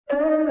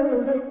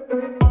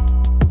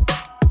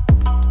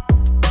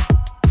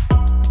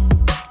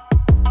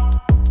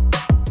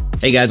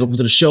Hey guys, welcome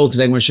to the show.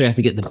 Today I'm going to show you how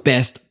to get the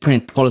best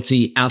print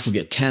quality out of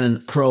your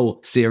Canon Pro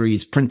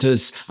series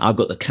printers. I've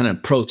got the Canon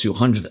Pro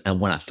 200, and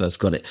when I first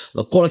got it,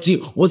 the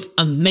quality was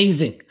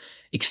amazing.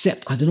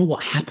 Except I don't know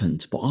what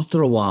happened, but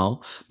after a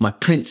while, my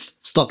prints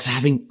started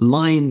having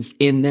lines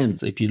in them.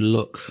 So if you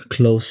look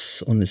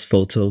close on this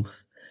photo,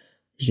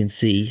 you can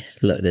see,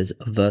 look, there's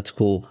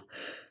vertical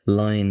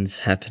lines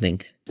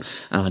happening.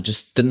 And I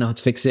just didn't know how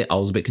to fix it. I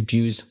was a bit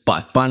confused, but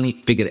I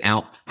finally figured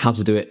out how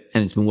to do it,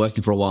 and it's been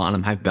working for a while and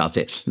I'm happy about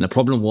it. And the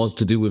problem was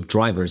to do with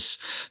drivers.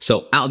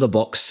 So out of the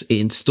box, it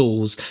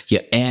installs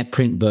your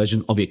AirPrint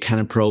version of your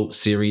Canon Pro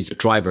series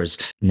drivers.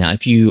 Now,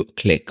 if you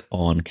click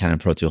on Canon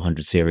Pro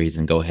 200 series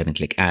and go ahead and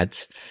click add,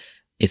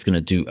 it's going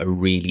to do a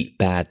really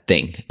bad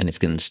thing, and it's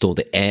going to install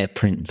the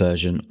AirPrint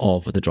version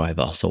of the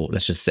driver. So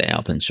let's just set it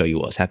up and show you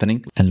what's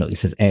happening. And look, it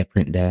says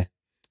AirPrint there.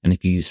 And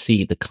if you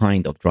see the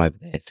kind of driver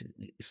there, it's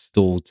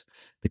installed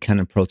the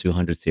Canon Pro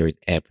 200 series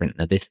AirPrint.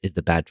 Now, this is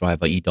the bad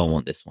driver. You don't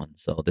want this one.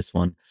 So this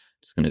one, I'm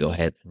just going to go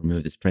ahead and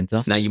remove this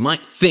printer. Now, you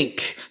might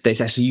think that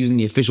it's actually using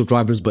the official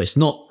drivers, but it's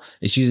not.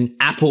 It's using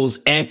Apple's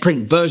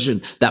AirPrint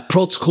version. That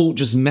protocol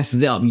just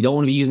messes it up. You don't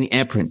want to be using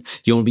AirPrint.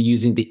 You want to be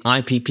using the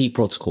IPP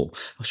protocol.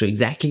 I'll show you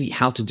exactly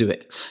how to do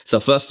it. So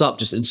first up,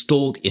 just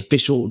install the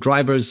official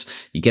drivers.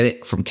 You get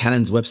it from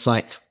Canon's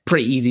website.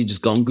 Pretty easy.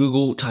 Just go on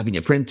Google, type in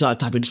your printer,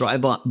 type in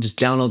driver, just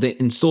download it,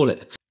 install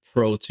it.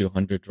 Pro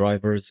 200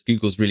 drivers.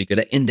 Google's really good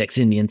at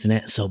indexing the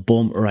internet. So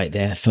boom, right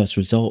there, first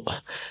result.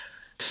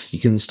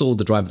 You can install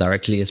the driver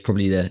directly. It's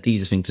probably the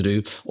easiest thing to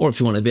do. Or if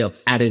you want a bit of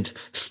added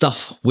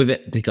stuff with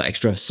it, they got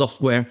extra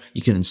software,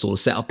 you can install a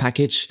setup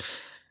package.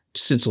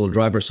 Just install the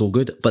driver, it's all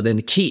good. But then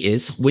the key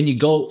is when you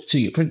go to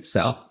your print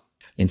setup,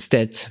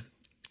 instead,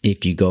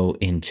 if you go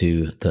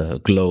into the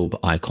globe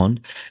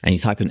icon and you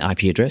type in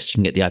IP address, you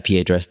can get the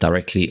IP address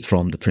directly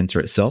from the printer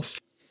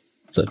itself.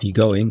 So if you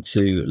go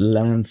into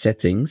LAN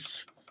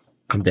settings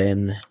and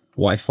then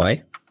Wi-Fi,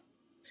 if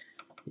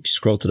you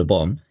scroll to the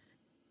bottom,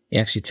 it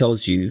actually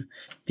tells you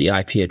the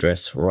IP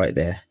address right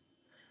there.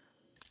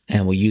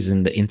 And we're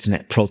using the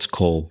Internet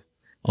Protocol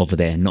over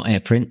there, not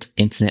AirPrint,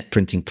 Internet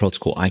Printing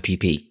Protocol,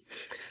 IPP.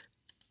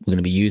 We're going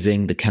to be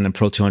using the Canon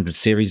Pro 200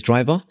 series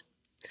driver,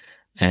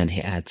 and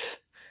hit add.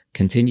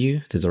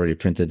 Continue. There's already a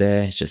printer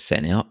there. It's just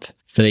setting it up.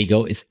 So there you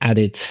go. It's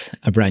added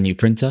a brand new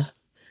printer.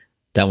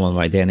 That one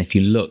right there. And if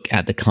you look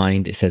at the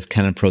kind, it says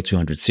Canon Pro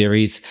 200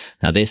 series.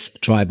 Now this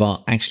driver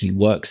actually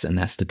works, and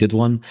that's the good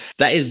one.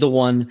 That is the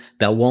one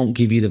that won't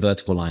give you the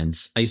vertical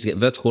lines. I used to get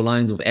vertical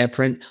lines with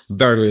AirPrint.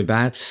 Very, very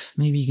bad.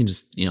 Maybe you can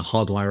just,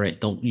 hardwire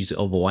it. Don't use it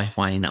over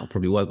Wi-Fi and that'll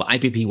probably work. But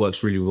IPP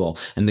works really well.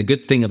 And the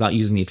good thing about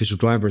using the official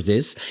drivers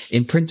is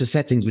in printer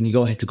settings, when you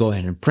go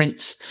ahead and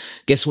print,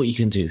 guess what you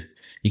can do?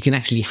 You can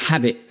actually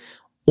have it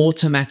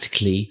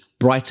automatically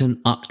brighten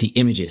up the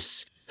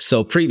images.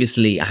 So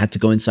previously I had to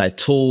go inside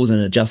tools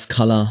and adjust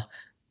color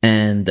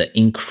and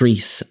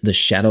increase the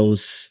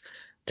shadows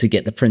to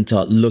get the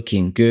printer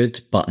looking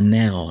good. But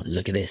now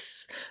look at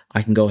this.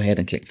 I can go ahead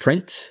and click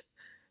print.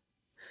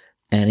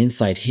 And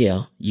inside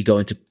here, you go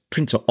into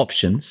printer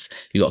options.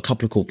 You got a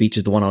couple of cool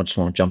features. The one I just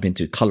want to jump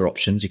into, color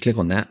options. You click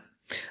on that.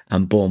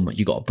 And boom,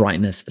 you got a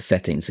brightness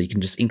setting. So you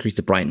can just increase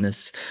the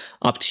brightness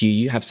up to you.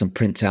 You have some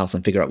printouts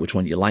and figure out which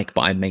one you like,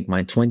 but I make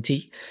mine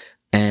 20.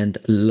 And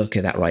look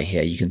at that right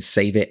here. You can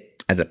save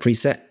it as a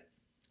preset,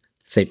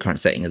 save current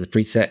setting as a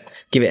preset,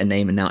 give it a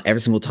name. And now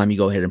every single time you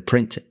go ahead and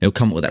print, it'll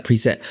come up with that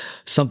preset.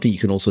 Something you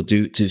can also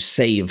do to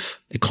save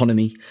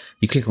economy.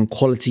 You click on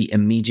quality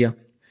and media.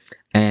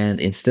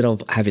 And instead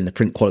of having the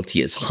print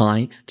quality as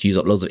high to use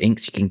up loads of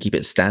inks, you can keep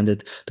it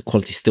standard. The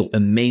quality is still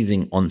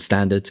amazing on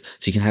standard, so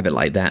you can have it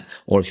like that.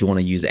 Or if you want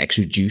to use the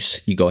extra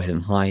juice, you go ahead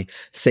and high,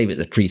 save it as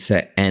a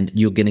preset, and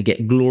you're going to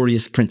get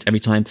glorious prints every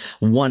time.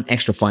 One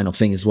extra final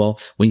thing as well,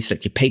 when you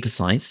select your paper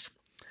size,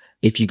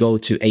 if you go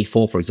to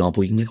A4, for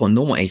example, you can click on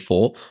normal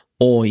A4,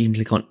 or you can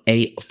click on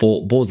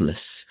A4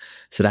 borderless.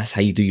 So that's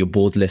how you do your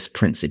borderless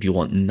prints if you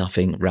want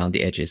nothing around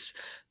the edges.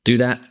 Do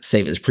that,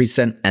 save it as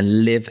preset,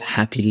 and live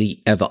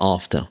happily ever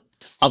after.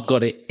 I've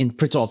got it in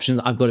printer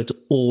options. I've got it to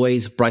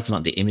always brighten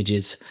up the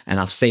images, and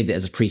I've saved it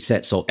as a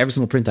preset. So every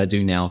single print I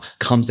do now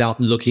comes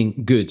out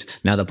looking good.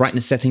 Now the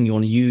brightness setting you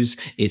want to use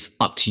is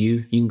up to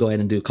you. You can go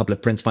ahead and do a couple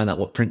of prints, find out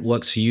what print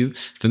works for you.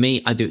 For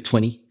me, I do it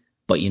 20.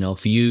 But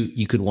for you,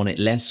 you could want it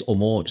less or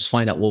more. Just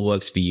find out what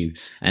works for you.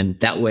 And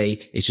that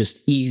way it's just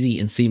easy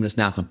and seamless.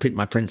 Now I can print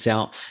my prints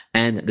out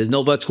and there's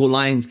no vertical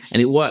lines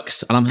and it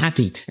works and I'm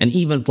happy. And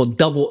even for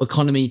double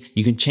economy,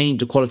 you can change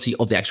the quality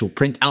of the actual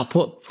print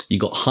output. You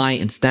got high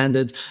and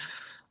standard.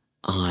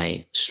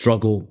 I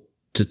struggle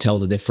to tell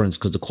the difference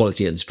because the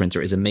quality of this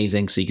printer is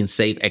amazing. So you can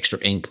save extra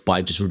ink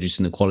by just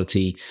reducing the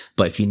quality.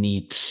 But if you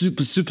need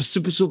super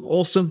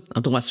awesome,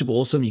 I'm talking about super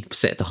awesome, you can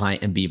set it to high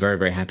and be very,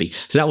 very happy.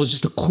 So that was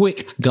just a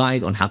quick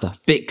guide on how to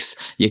fix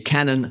your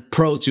Canon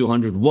Pro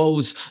 200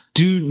 woes.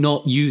 Do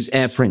not use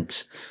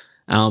AirPrint.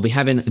 And I'll be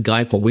having a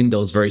guide for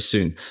Windows very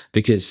soon,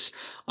 because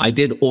I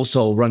did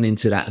also run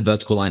into that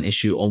vertical line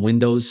issue on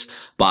Windows,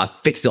 but I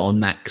fixed it on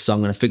Mac. So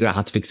I'm going to figure out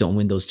how to fix it on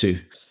Windows too.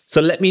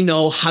 So let me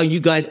know how you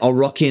guys are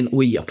rocking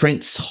with your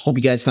prints. Hope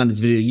you guys found this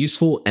video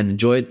useful and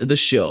enjoyed the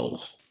show.